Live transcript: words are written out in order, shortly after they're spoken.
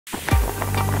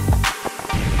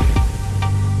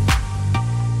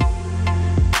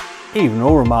Evening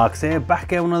all, Remarks here, back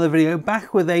again with another video,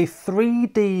 back with a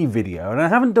 3D video. And I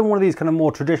haven't done one of these kind of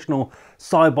more traditional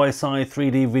side-by-side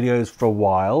 3D videos for a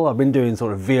while. I've been doing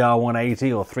sort of VR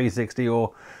 180 or 360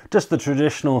 or just the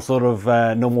traditional sort of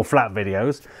normal flat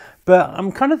videos. But I'm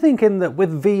kind of thinking that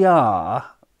with VR,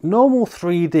 normal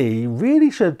 3D really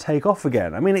should take off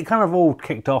again. I mean, it kind of all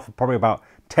kicked off probably about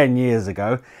 10 years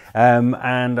ago, and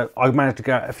I managed to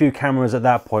get a few cameras at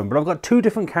that point, but I've got two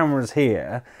different cameras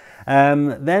here.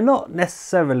 They're not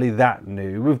necessarily that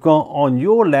new. We've got on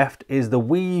your left is the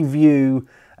Weeview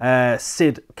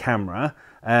SID camera.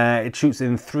 It shoots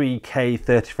in 3K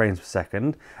 30 frames per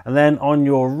second, and then on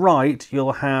your right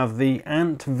you'll have the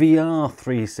ANTVR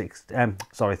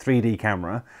 3D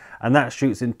camera, and that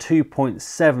shoots in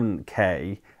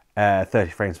 2.7K 30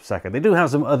 frames per second. They do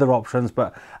have some other options,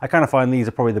 but I kind of find these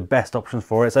are probably the best options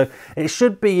for it. So it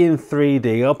should be in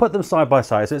 3D. I'll put them side by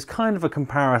side, so it's kind of a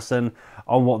comparison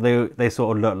on what they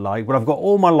sort of look like. But I've got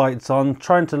all my lights on,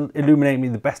 trying to illuminate me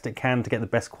the best it can to get the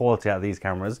best quality out of these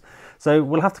cameras. So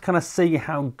we'll have to kind of see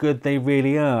how good they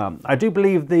really are. I do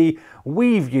believe the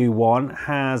Weeview one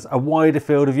has a wider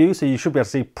field of view, so you should be able to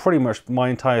see pretty much my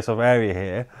entire sort of area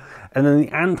here. And then the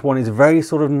Ant one is very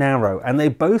sort of narrow, and they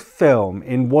both film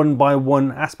in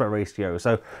 1:1 aspect ratio,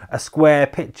 so a square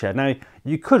picture. Now,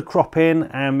 you could crop in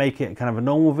and make it kind of a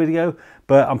normal video,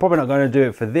 but I'm probably not going to do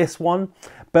it for this one.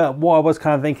 But what I was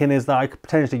kind of thinking is that I could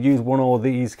potentially use one of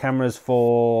these cameras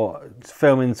for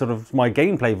filming sort of my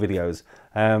gameplay videos.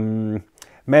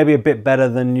 Maybe a bit better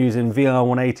than using VR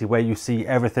 180 where you see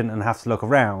everything and have to look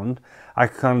around. I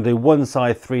could kind of do one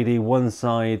side 3D, one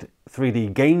side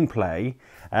 3D gameplay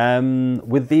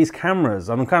with these cameras.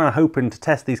 I'm kind of hoping to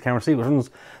test these cameras, see which one's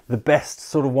the best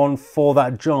sort of one for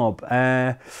that job.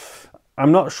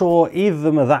 I'm not sure either of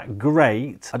them are that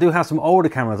great. I do have some older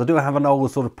cameras. I do have an old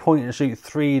sort of point and shoot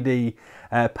 3D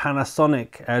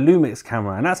Panasonic Lumix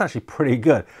camera, and that's actually pretty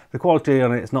good. The quality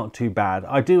on it is not too bad.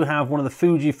 I do have one of the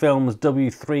Fujifilm's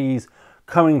W3s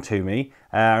coming to me.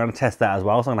 I'm going to test that as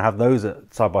well, so I'm going to have those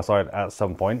side by side at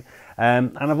some point.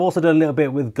 And I've also done a little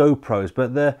bit with GoPros,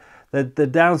 but the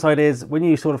downside is when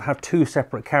you sort of have two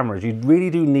separate cameras, you really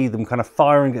do need them kind of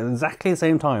firing at exactly the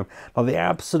same time, like the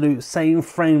absolute same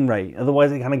frame rate.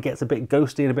 Otherwise it kind of gets a bit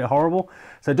ghosty and a bit horrible.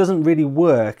 So it doesn't really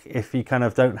work if you kind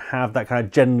of don't have that kind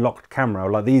of gen-locked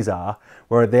camera like these are,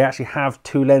 where they actually have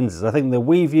two lenses. I think the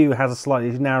Weeview has a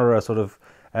slightly narrower sort of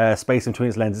space in between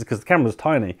its lenses because the camera's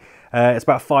tiny. It's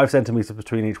about 5 centimeters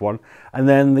between each one, and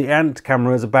then the Ant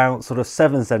camera is about sort of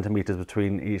 7 centimeters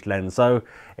between each lens. So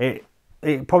it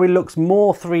probably looks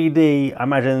more 3D, I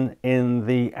imagine, in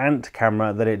the Ant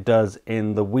camera than it does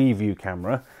in the Weeview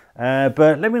camera.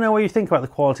 But let me know what you think about the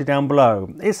quality down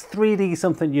below. Is 3D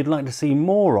something you'd like to see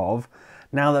more of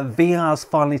now that VR's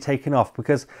finally taken off?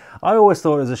 Because I always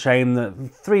thought it was a shame that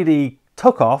 3D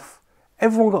took off.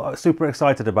 Everyone got super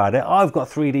excited about it. I've got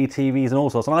 3D TVs and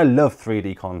all sorts, and I love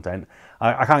 3D content.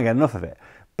 I can't get enough of it.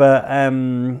 But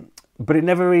it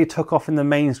never really took off in the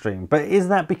mainstream. But is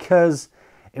that because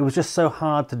it was just so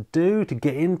hard to do, to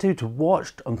get into, to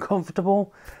watch,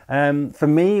 uncomfortable? For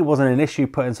me, it wasn't an issue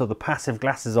putting sort of the passive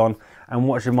glasses on and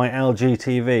watching my LG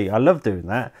TV. I love doing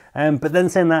that. But then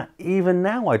saying that, even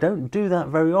now, I don't do that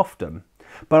very often.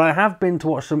 But I have been to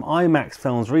watch some IMAX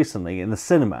films recently in the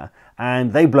cinema,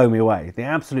 and they blow me away. They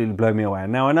absolutely blow me away.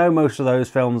 Now, I know most of those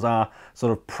films are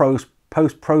sort of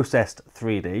post-processed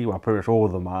 3D, well, pretty much all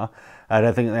of them are. I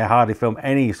don't think they hardly film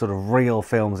any sort of real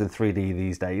films in 3D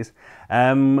these days.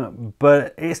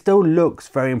 But it still looks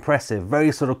very impressive,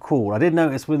 very sort of cool. I did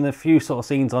notice with a few sort of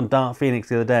scenes on Dark Phoenix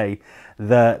the other day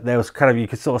that there was kind of, you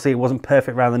could sort of see it wasn't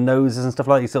perfect around the noses and stuff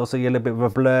like that. You sort of see a little bit of a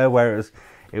blur where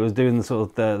it was doing the sort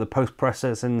of the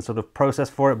post-processing sort of process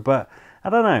for it. But I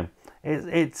don't know.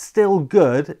 It's still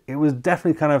good. It was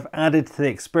definitely kind of added to the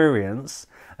experience,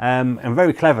 and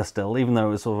very clever still, even though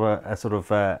it was sort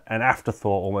of an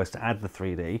afterthought almost to add the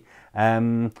 3D.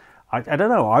 I don't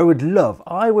know.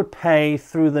 I would pay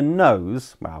through the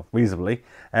nose, well, reasonably,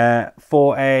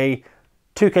 for a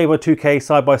 2K by 2K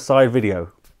side by side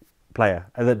video player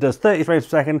that does 30 frames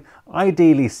per second,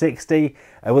 ideally 60,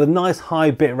 with a nice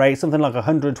high bit rate, something like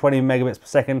 120 megabits per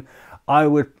second. I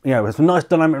would, it's a nice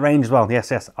dynamic range as well.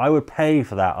 Yes, I would pay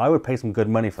for that. I would pay some good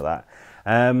money for that.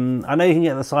 I know you can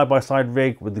get the side-by-side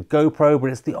rig with the GoPro,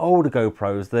 but it's the older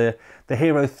GoPros, the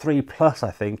Hero 3 Plus,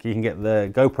 I think. You can get the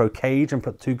GoPro cage and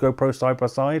put two GoPros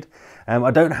side-by-side.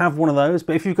 I don't have one of those,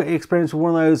 but if you've got experience with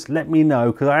one of those, let me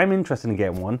know, because I am interested in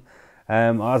getting one.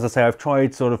 As I say, I've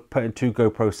tried sort of putting two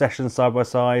GoPro sessions side by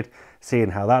side,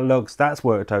 seeing how that looks. That's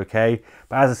worked okay.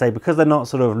 But as I say, because they're not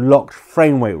sort of locked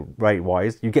frame rate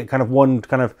wise, you get kind of one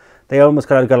kind of, they almost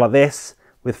kind of go like this,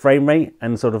 with frame rate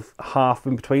and sort of half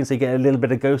in between, so you get a little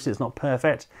bit of ghost. It's not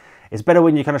perfect. It's better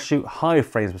when you kind of shoot high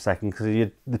frames per second, because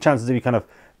the chances of you kind of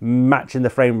matching the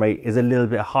frame rate is a little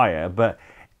bit higher, but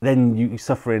then you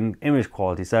suffer in image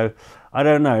quality. So I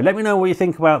don't know. Let me know what you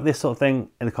think about this sort of thing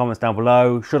in the comments down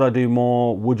below. Should I do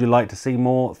more? Would you like to see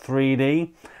more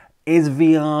 3D? Is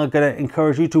VR going to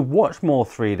encourage you to watch more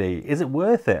 3D? Is it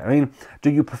worth it? I mean, do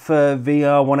you prefer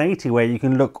VR 180 where you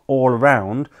can look all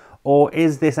around, or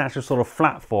is this actual sort of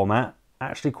flat format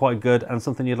actually quite good and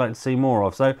something you'd like to see more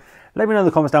of? So let me know in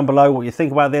the comments down below what you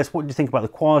think about this. What do you think about the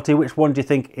quality? Which one do you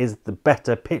think is the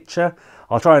better picture?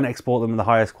 I'll try and export them in the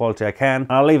highest quality I can.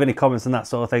 I'll leave any comments and that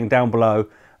sort of thing down below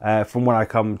from when I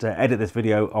come to edit this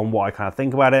video on what I kind of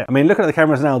think about it. I mean, looking at the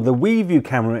cameras now, the Weeview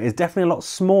camera is definitely a lot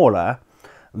smaller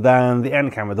than the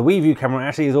end camera. The Weeview camera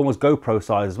actually is almost GoPro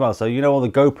size as well. So you know all the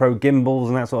GoPro gimbals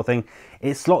and that sort of thing,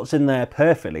 it slots in there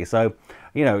perfectly. So,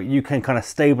 you know, you can kind of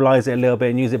stabilize it a little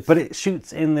bit and use it, but it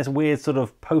shoots in this weird sort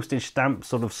of postage stamp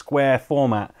sort of square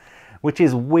format, which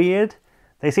is weird.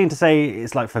 They seem to say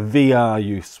it's like for VR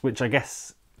use, which I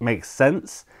guess makes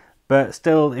sense. But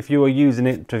still, if you were using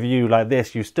it to view like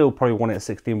this, you still probably want it at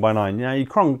 16:9. You know, you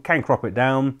can crop it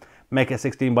down, make it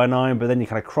 16:9, but then you're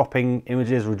kind of cropping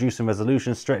images, reducing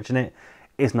resolution, stretching it.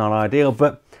 It's not ideal,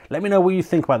 but let me know what you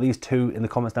think about these two in the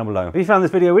comments down below. If you found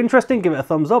this video interesting, give it a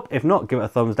thumbs up. If not, give it a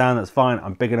thumbs down. That's fine.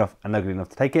 I'm big enough and ugly enough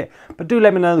to take it. But do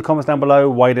let me know in the comments down below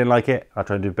why you didn't like it. I'll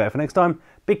try and do better for next time.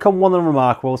 Become one of the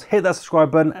remarkables. Hit that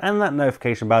subscribe button and that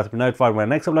notification bell to be notified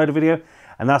when I next upload a video.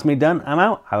 And that's me done. I'm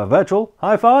out. Have a virtual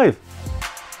high five.